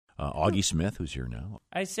Auggie Smith, who's here now.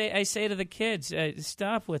 I say to the kids,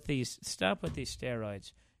 stop with these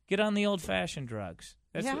steroids. Get on the old-fashioned drugs.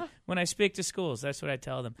 When I speak to schools, that's what I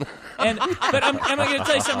tell them. But I'm going to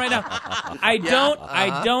tell you something right now.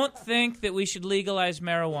 I don't think that we should legalize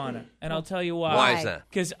marijuana, and I'll tell you why. Why is that?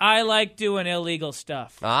 Because I like doing illegal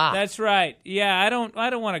stuff. That's right. Yeah, I don't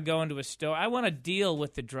want to go into a store. I want to deal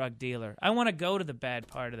with the drug dealer. I want to go to the bad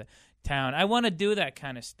part of the town. I want to do that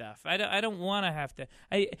kind of stuff. I don't want to have to.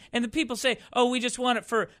 And the people say, "Oh, we just want it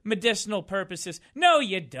for medicinal purposes." No,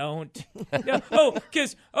 you don't.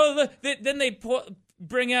 Then they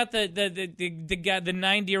bring out the guy, the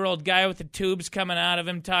 90-year-old guy with the tubes coming out of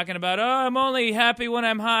him, talking about, "Oh, I'm only happy when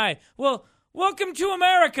I'm high." Well, welcome to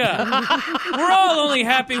America. We're all only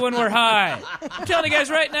happy when we're high. I'm telling you guys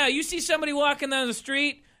right now, you see somebody walking down the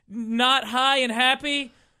street not high and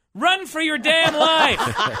happy, run for your damn life.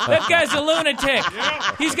 That guy's a lunatic.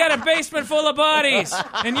 He's got a basement full of bodies.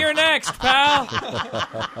 And you're next, pal.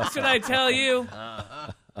 That's what I tell you.